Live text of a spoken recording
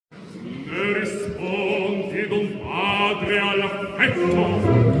rispondi d'un padre all'affetto.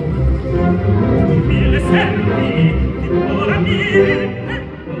 Mille servi, ora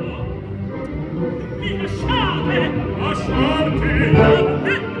ecco, mi lasciate, lasciarti,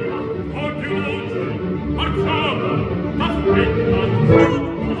 ognuno, marciamo, t'aspetta,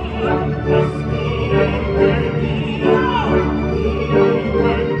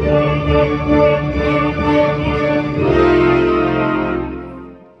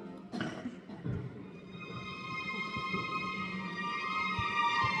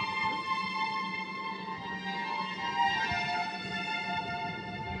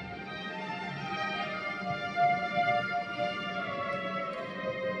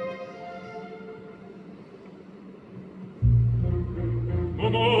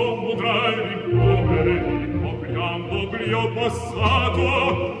 passato,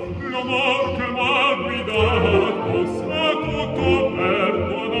 l'amor che m'ha guidato sa tutto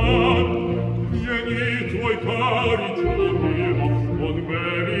perdonar. Vieni tuoi cari giorni, con me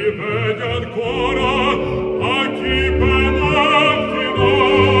li vedi ancora, a chi pena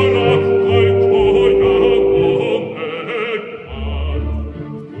finora, al gioia non è par.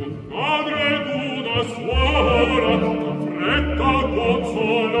 Un padre d'una suora, la fretta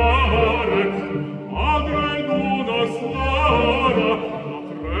consolare, madre d'una suora, la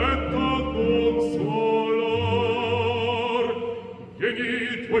fretta consolar. Vieni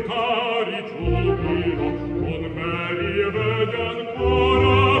tuoi cari giubilo, con me li vedi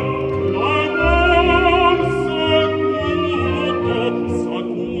ancora, l'amor sa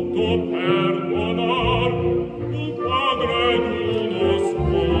tutto perdonar. Un padre d'una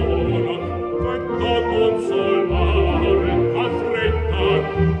suora, fretta consolare,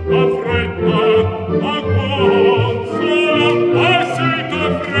 la fretta a consola, sì, t'ha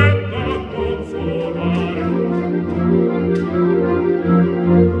fretta a consolare.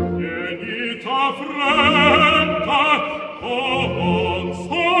 Vieni, t'ha fretta